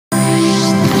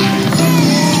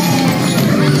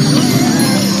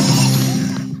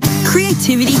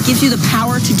creativity gives you the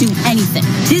power to do anything.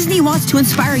 Disney wants to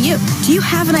inspire you. Do you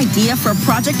have an idea for a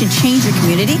project to change your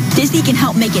community? Disney can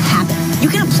help make it happen. You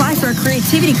can apply for a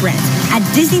creativity grant at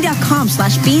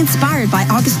disney.com/be-inspired by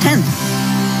August 10th.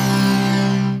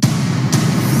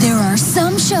 There are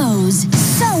some shows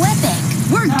so epic.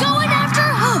 We're going after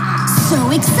Hook. So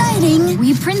exciting.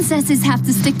 We princesses have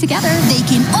to stick together. They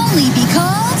can only be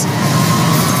called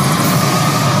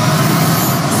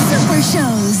Super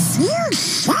Shows.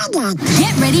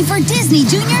 Get ready for Disney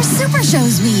Junior Super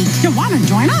Shows Week. You want to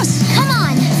join us? Come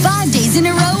on. 5 days in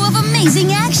a row of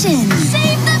amazing action.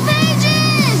 Save the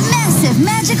pages. Massive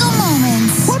magical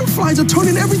moments. Butterflies are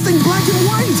turning everything black and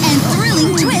white. And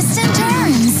thrilling twists and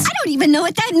turns. I don't even know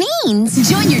what that means.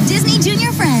 Join your Disney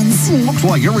Junior friends Looks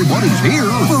like everybody's here.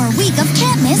 for a week of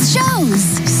can't-miss shows.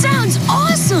 Sounds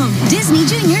awesome! Disney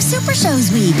Junior Super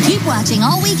Shows Week. Keep watching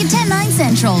all week at 10/9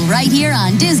 Central, right here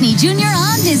on Disney Junior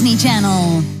on Disney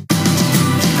Channel.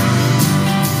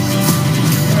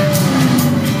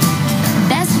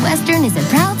 Best Western is a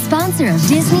proud sponsor of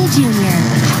Disney Junior,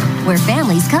 where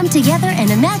families come together and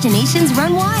imaginations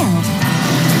run wild.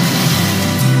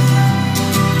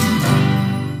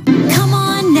 Come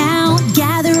on now,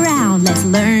 gather round. Let's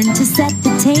learn to set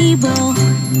the table.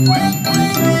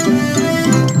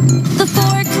 The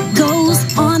fork goes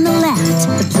on the left.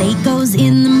 The plate goes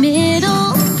in the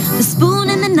middle. The spoon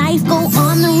and the knife go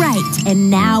on the right. And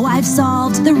now I've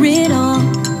solved the riddle.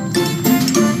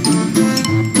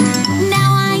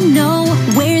 Now I know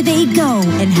where they go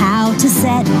and how to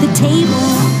set the table.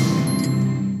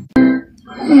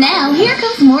 Now here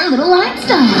comes more Little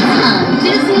Einstein on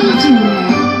Disney Junior.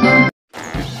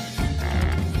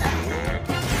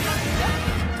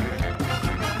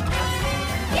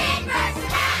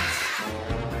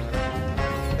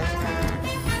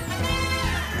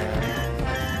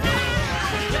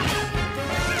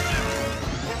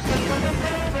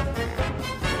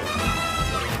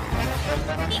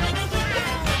 Hehehehe